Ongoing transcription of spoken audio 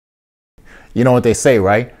You know what they say,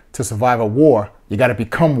 right? To survive a war, you got to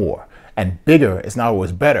become war. And bigger is not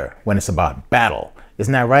always better when it's about battle.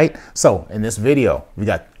 Isn't that right? So in this video, we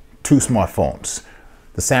got two smartphones,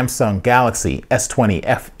 the Samsung Galaxy S20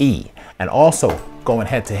 FE, and also going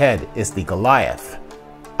head to head is the Goliath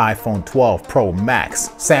iPhone 12 Pro Max,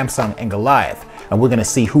 Samsung and Goliath. And we're gonna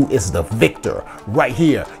see who is the victor right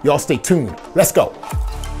here. Y'all stay tuned. Let's go.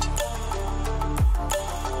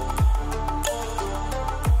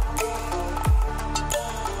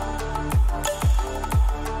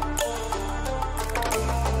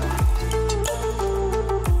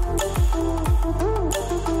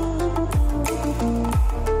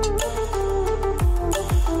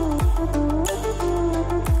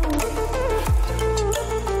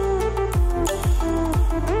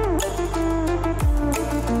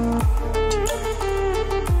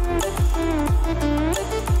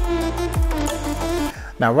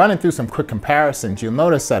 Now, running through some quick comparisons, you'll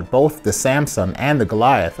notice that both the Samsung and the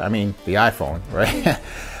Goliath, I mean the iPhone, right?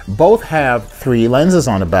 Both have 3 lenses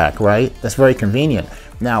on the back, right? That's very convenient.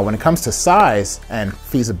 Now, when it comes to size and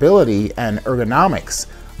feasibility and ergonomics,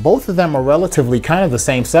 both of them are relatively kind of the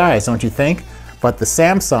same size, don't you think? But the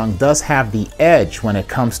Samsung does have the edge when it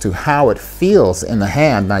comes to how it feels in the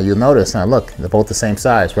hand. Now, you'll notice, now look, they're both the same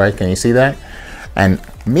size, right? Can you see that? And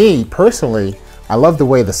me, personally, I love the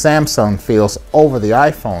way the Samsung feels over the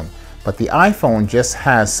iPhone, but the iPhone just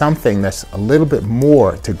has something that's a little bit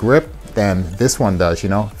more to grip than this one does, you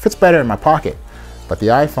know? It fits better in my pocket, but the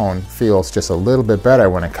iPhone feels just a little bit better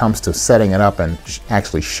when it comes to setting it up and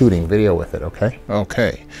actually shooting video with it, okay?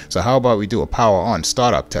 Okay, so how about we do a power on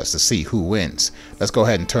startup test to see who wins? Let's go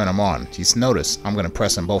ahead and turn them on. Just notice I'm gonna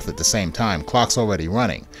press them both at the same time. Clock's already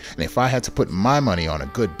running. And if I had to put my money on a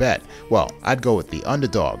good bet, well, I'd go with the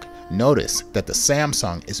underdog. Notice that the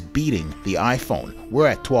Samsung is beating the iPhone. We're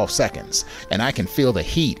at 12 seconds, and I can feel the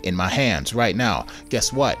heat in my hands right now.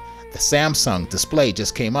 Guess what? The Samsung display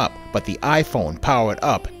just came up, but the iPhone powered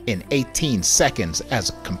up in 18 seconds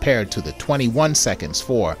as compared to the 21 seconds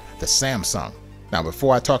for the Samsung. Now,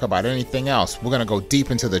 before I talk about anything else, we're going to go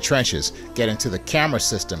deep into the trenches, get into the camera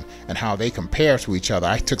system and how they compare to each other.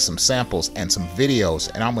 I took some samples and some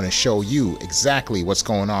videos, and I'm going to show you exactly what's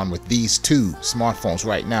going on with these two smartphones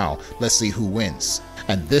right now. Let's see who wins.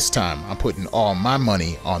 And this time, I'm putting all my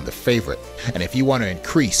money on the favorite. And if you want to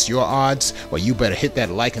increase your odds, well, you better hit that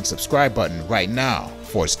like and subscribe button right now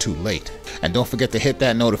before it's too late. And don't forget to hit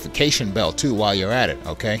that notification bell too while you're at it,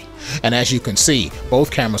 okay? And as you can see,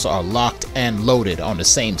 both cameras are locked and loaded on the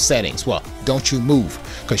same settings. Well, don't you move,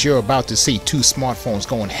 because you're about to see two smartphones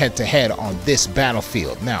going head to head on this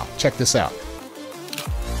battlefield. Now, check this out.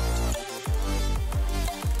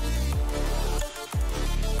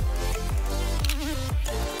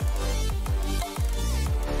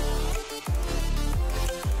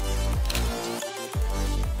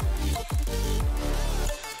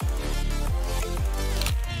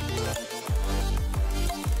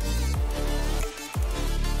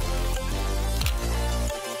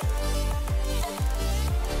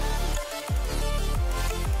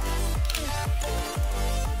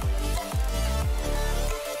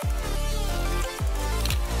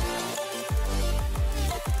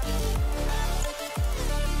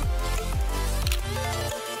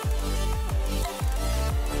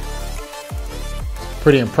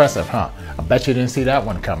 Pretty impressive, huh? I bet you didn't see that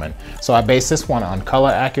one coming. So I based this one on color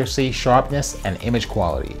accuracy, sharpness, and image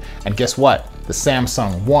quality. And guess what? The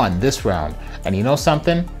Samsung won this round. And you know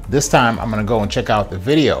something? This time I'm gonna go and check out the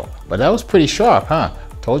video. But that was pretty sharp, huh?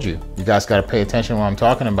 Told you, you guys gotta pay attention to what I'm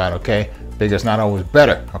talking about, okay? Bigger's not always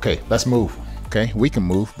better. Okay, let's move. Okay, we can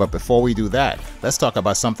move, but before we do that, let's talk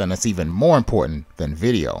about something that's even more important than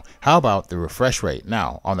video. How about the refresh rate?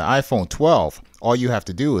 Now, on the iPhone 12, all you have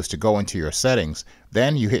to do is to go into your settings,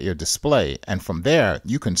 then you hit your display, and from there,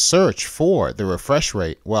 you can search for the refresh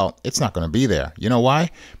rate. Well, it's not going to be there. You know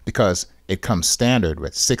why? Because it comes standard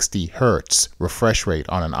with 60 Hertz refresh rate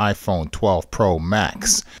on an iPhone 12 Pro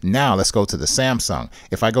Max. Now let's go to the Samsung.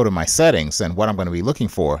 If I go to my settings, then what I'm going to be looking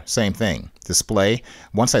for, same thing, display.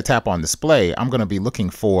 Once I tap on display, I'm going to be looking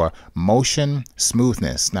for motion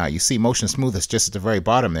smoothness. Now you see motion smoothness just at the very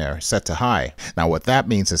bottom there, set to high. Now what that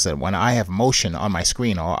means is that when I have motion on my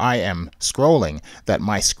screen or I am scrolling, that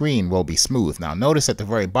my screen will be smooth. Now notice at the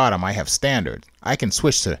very bottom I have standard. I can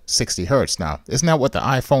switch to 60 Hertz. Now, isn't that what the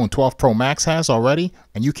iPhone 12 Pro Max has already?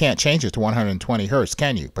 And you can't change it to 120 Hertz,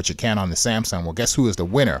 can you? But you can on the Samsung. Well, guess who is the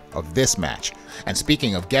winner of this match? And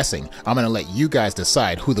speaking of guessing, I'm going to let you guys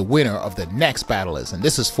decide who the winner of the next battle is. And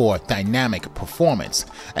this is for dynamic performance.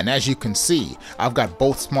 And as you can see, I've got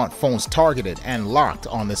both smartphones targeted and locked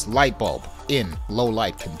on this light bulb. in low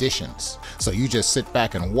light conditions. So you just sit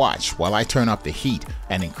back and watch while I turn up the heat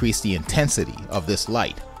and increase the intensity of this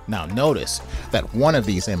light. Now notice that one of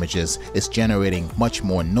these images is generating much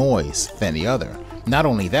more noise than the other. Not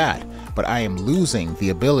only that, but I am losing the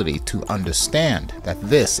ability to understand that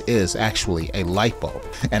this is actually a light bulb.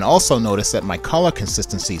 And also notice that my color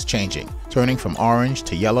consistency is changing, turning from orange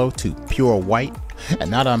to yellow to pure white.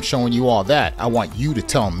 And now that I'm showing you all that, I want you to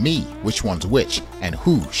tell me which one's which and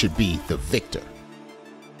who should be the victor.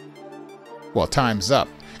 Well, time's up.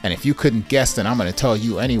 And if you couldn't guess, then I'm going to tell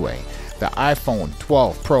you anyway. The iPhone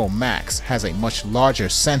 12 Pro Max has a much larger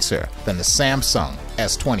sensor than the Samsung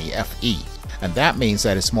S20 FE. And that means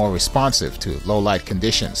that it's more responsive to low light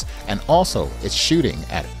conditions, and also it's shooting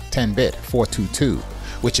at 10-bit 422,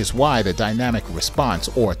 which is why the dynamic response,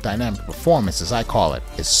 or dynamic performance as I call it,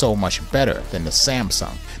 is so much better than the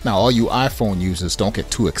Samsung. Now all you iPhone users, don't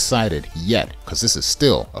get too excited yet, because this is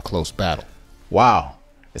still a close battle. Wow,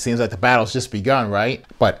 it seems like the battle's just begun, right?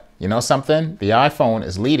 But you know something? The iPhone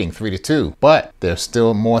is leading 3-2, but there's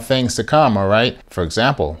still more things to come, all right? For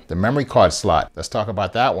example, the memory card slot. Let's talk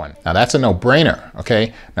about that one. Now that's a no-brainer,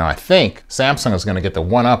 okay? Now I think Samsung is gonna get the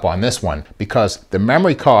one up on this one because the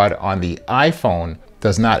memory card on the iPhone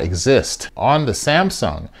does not exist. On the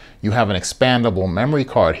Samsung, you have an expandable memory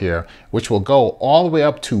card here, which will go all the way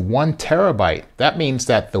up to 1 terabyte. That means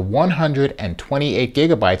that the 128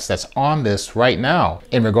 gigabytes that's on this right now,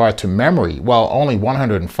 in regard to memory, well, only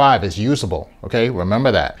 105 is usable, okay?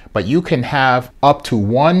 Remember that. But you can have up to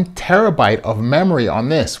 1 terabyte of memory on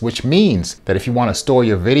this, which means that if you want to store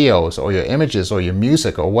your videos or your images or your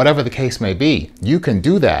music or whatever the case may be, you can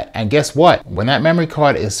do that. And guess what? When that memory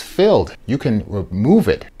card is filled, you can remove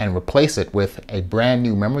it and replace it with a brand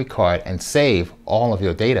new memory card and save all of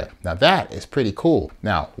your data. Now that is pretty cool.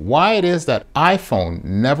 Now, why it is that iPhone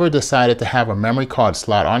never decided to have a memory card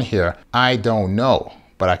slot on here, I don't know.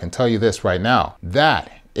 But I can tell you this right now,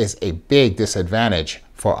 that is a big disadvantage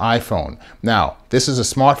for iPhone. Now, this is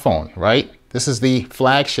a smartphone, right? This is the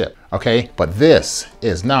flagship, okay? But this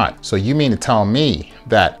is not. So you mean to tell me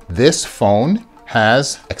that this phone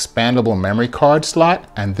has expandable memory card slot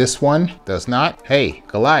and this one does not? Hey,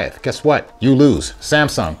 Goliath, guess what? You lose.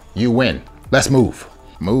 Samsung, you win. Let's move.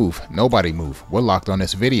 Move? Nobody move. We're locked on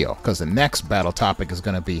this video because the next battle topic is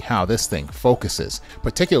going to be how this thing focuses,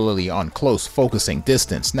 particularly on close focusing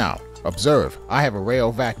distance. Now, observe, I have a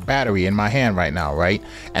Rayovac battery in my hand right now, right?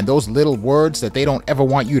 And those little words that they don't ever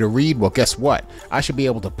want you to read, well, guess what? I should be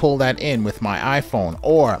able to pull that in with my iPhone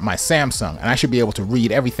or my Samsung, and I should be able to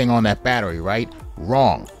read everything on that battery, right?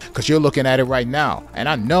 Wrong, because you're looking at it right now, and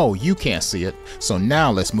I know you can't see it. So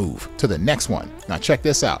now let's move to the next one. Now check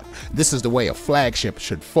this out. This is the way a flagship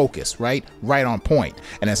should focus, right? Right on point.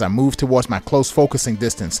 And as I move towards my close focusing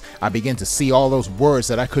distance, I begin to see all those words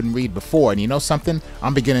that I couldn't read before. And you know something?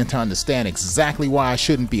 I'm beginning to understand exactly why I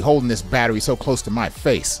shouldn't be holding this battery so close to my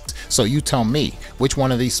face. So you tell me, which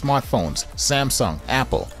one of these smartphones, Samsung,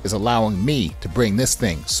 Apple, is allowing me to bring this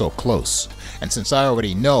thing so close? And since I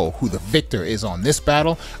already know who the victor is on this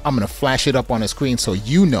battle, I'm gonna flash it up on the screen so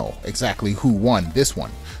you know exactly who won this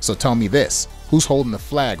one. So tell me this, who's holding the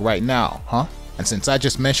flag right now, huh? And since I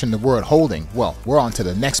just mentioned the word holding, well, we're on to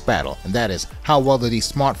the next battle, and that is how well do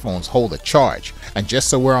these smartphones hold a charge? And just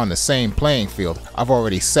so we're on the same playing field, I've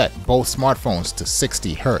already set both smartphones to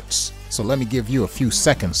 60 Hertz. So let me give you a few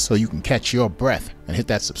seconds so you can catch your breath and hit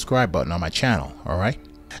that subscribe button on my channel, all right?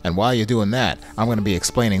 And while you're doing that, I'm going to be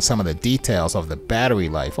explaining some of the details of the battery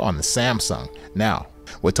life on the Samsung. Now,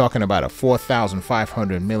 we're talking about a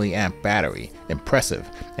 4,500 milliamp battery, impressive,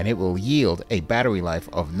 and it will yield a battery life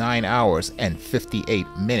of 9 hours and 58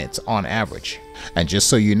 minutes on average. And just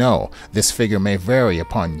so you know, this figure may vary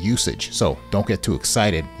upon usage, so don't get too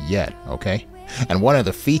excited yet, okay? And one of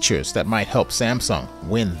the features that might help Samsung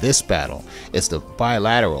win this battle is the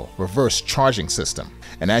bilateral reverse charging system.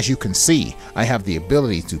 And as you can see, I have the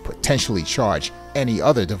ability to potentially charge any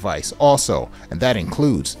other device also, and that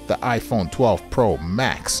includes the iPhone 12 Pro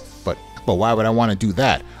Max. But why would I want to do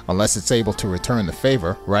that unless it's able to return the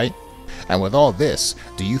favor, right? And with all this,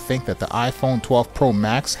 do you think that the iPhone 12 Pro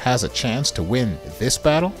Max has a chance to win this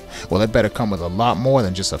battle? Well, it better come with a lot more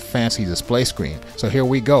than just a fancy display screen. So here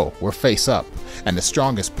we go, we're face up. And the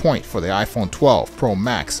strongest point for the iPhone 12 Pro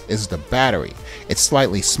Max is the battery. It's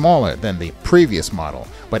slightly smaller than the previous model,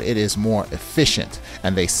 but it is more efficient.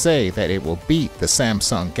 And they say that it will beat the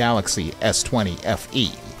Samsung Galaxy S20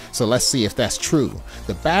 FE. So let's see if that's true.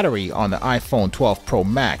 The battery on the iPhone 12 Pro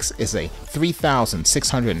Max is a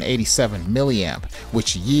 3,687 milliamp,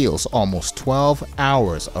 which yields almost 12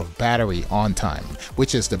 hours of battery on time,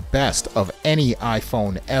 which is the best of any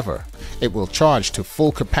iPhone ever. It will charge to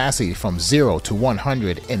full capacity from 0 to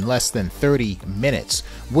 100 in less than 30 minutes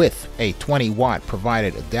with a 20-watt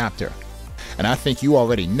provided adapter. And I think you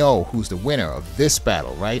already know who's the winner of this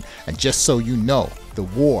battle, right? And just so you know, the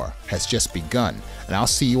war has just begun. And I'll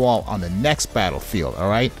see you all on the next battlefield, all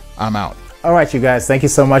right? I'm out. All right, you guys, thank you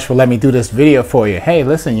so much for letting me do this video for you. Hey,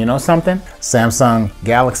 listen, you know something? Samsung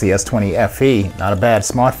Galaxy S20 FE, not a bad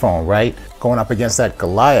smartphone, right? Going up against that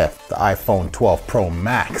Goliath, the iPhone 12 Pro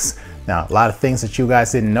Max. Now, a lot of things that you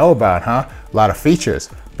guys didn't know about, huh? A lot of features,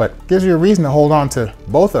 but gives you a reason to hold on to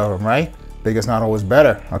both of them, right? Bigger's not always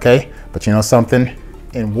better, okay? But you know something?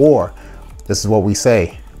 In war, this is what we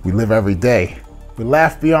say. We live every day. We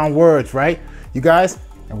laugh beyond words, right? You guys,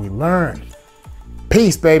 and we learn.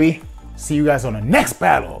 Peace, baby. See you guys on the next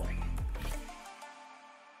battle.